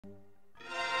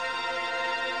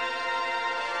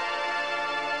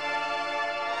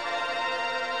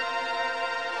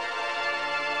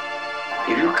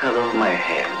If you cut off my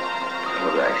head,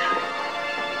 what do I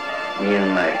say? Me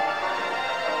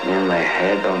and my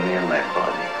head or me and my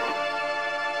body?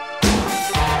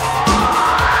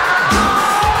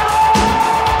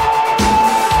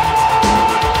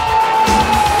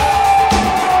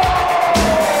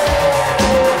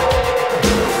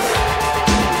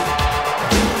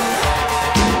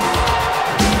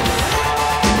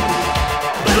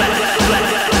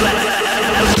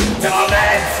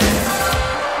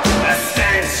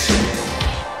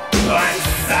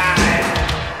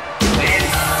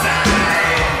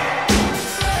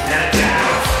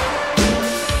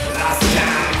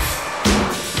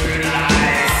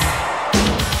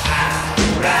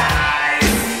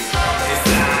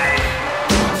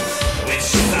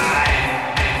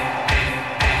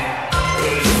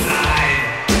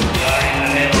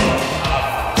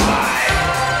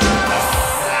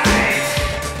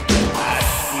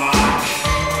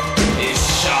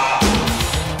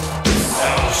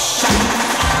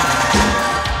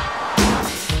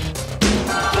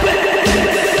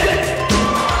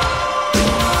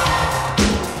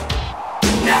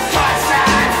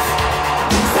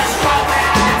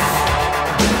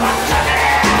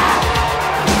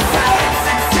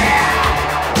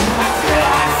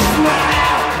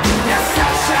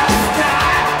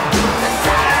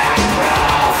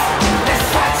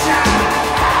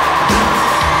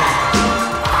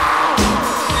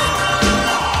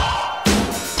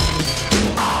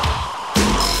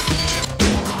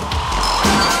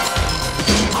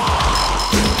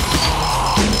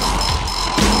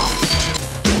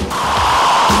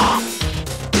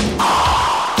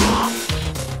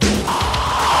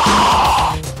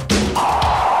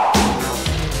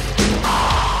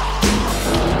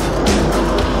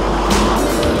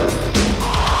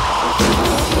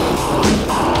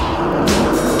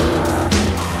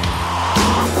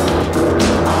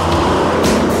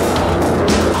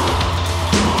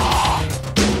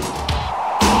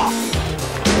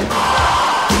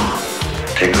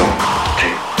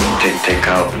 Take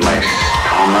out my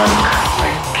stomach,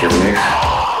 my kidneys,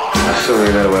 as soon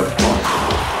as were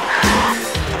possible.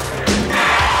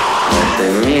 I say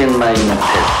me and my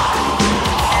intestines.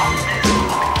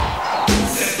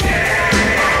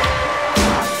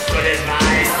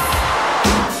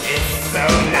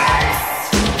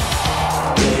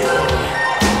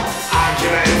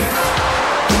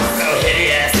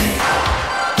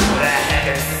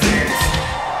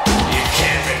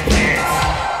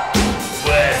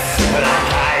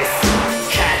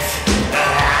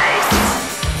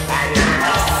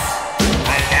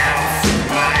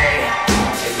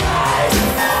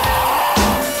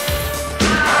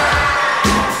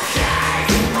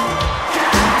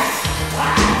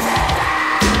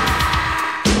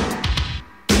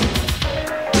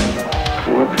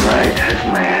 What right has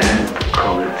my hand to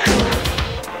call itself?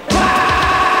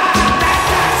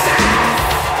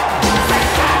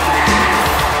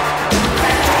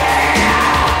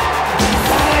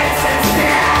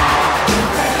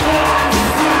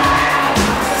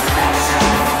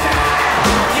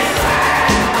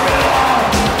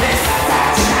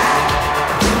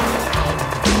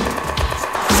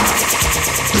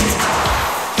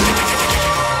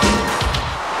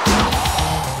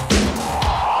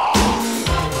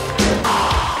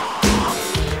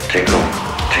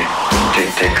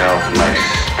 Take out my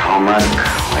stomach,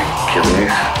 my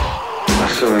kidneys,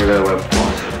 as soon as they were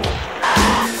possible.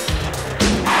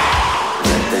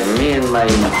 I say me and my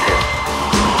intestines.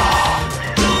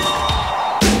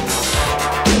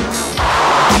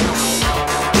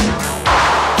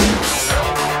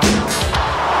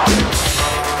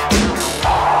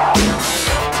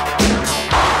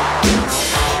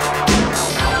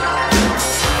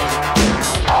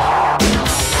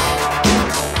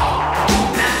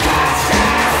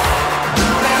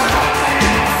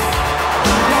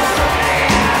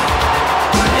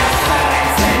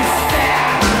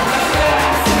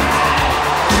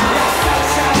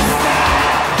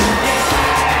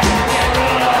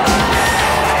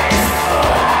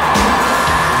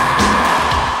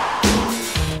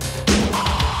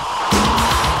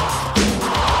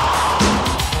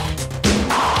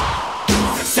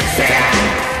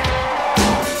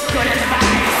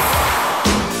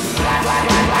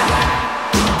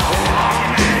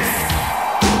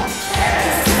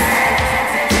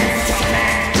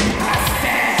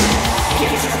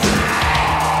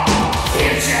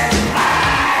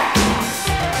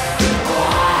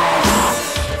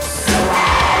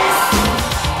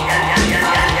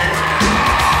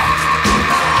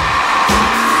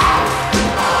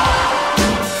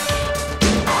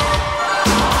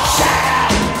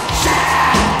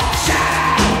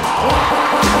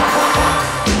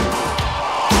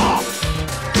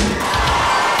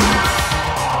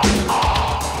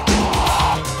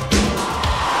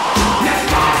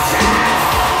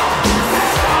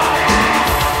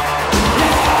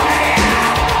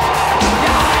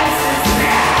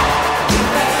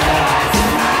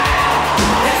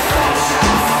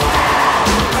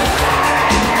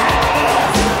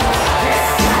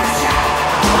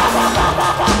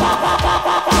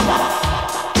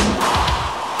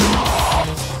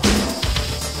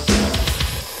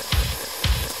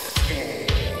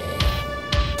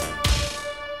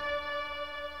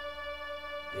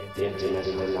 the intimate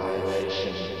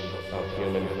annihilation of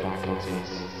human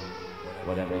faculties,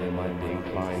 whatever you might be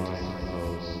inclined to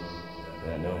suppose,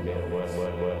 that no mere word,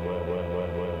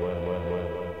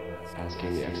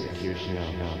 asking the executioner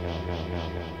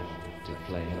to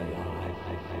flay him alive.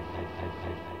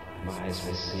 My eyes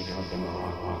will seek out the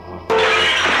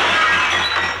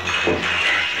mark.